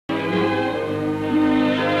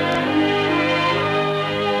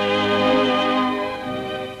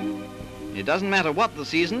It doesn't matter what the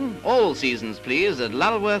season, all seasons please at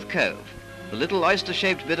Lulworth Cove, the little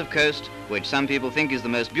oyster-shaped bit of coast which some people think is the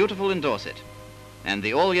most beautiful in Dorset. And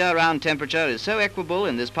the all-year-round temperature is so equable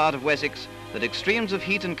in this part of Wessex that extremes of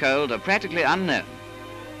heat and cold are practically unknown.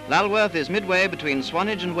 Lulworth is midway between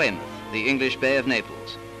Swanage and Weymouth, the English Bay of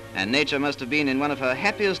Naples, and nature must have been in one of her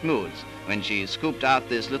happiest moods when she scooped out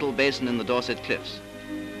this little basin in the Dorset cliffs.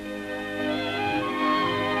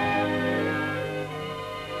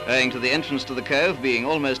 Owing to the entrance to the cove being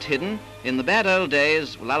almost hidden, in the bad old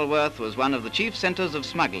days, Lulworth was one of the chief centres of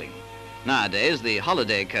smuggling. Nowadays, the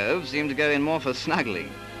holiday coves seem to go in more for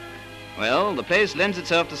snuggling. Well, the place lends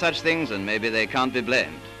itself to such things, and maybe they can't be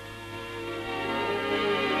blamed.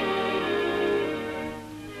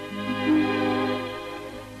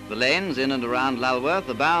 The lanes in and around Lulworth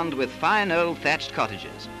abound with fine old thatched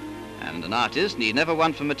cottages, and an artist need never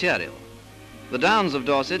want for material. The downs of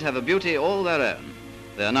Dorset have a beauty all their own.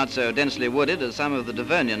 They are not so densely wooded as some of the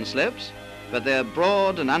Devonian slopes, but they're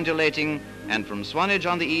broad and undulating, and from Swanage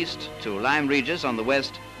on the east to Lyme Regis on the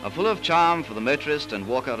west are full of charm for the motorist and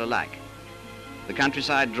walker alike. The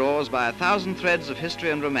countryside draws by 1,000 threads of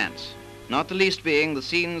history and romance, not the least being the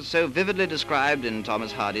scenes so vividly described in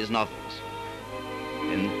Thomas Hardy's novels.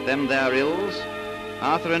 In Them There Ills,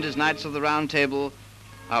 Arthur and his Knights of the Round Table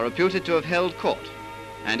are reputed to have held court,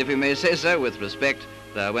 and if we may say so with respect,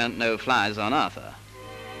 there weren't no flies on Arthur.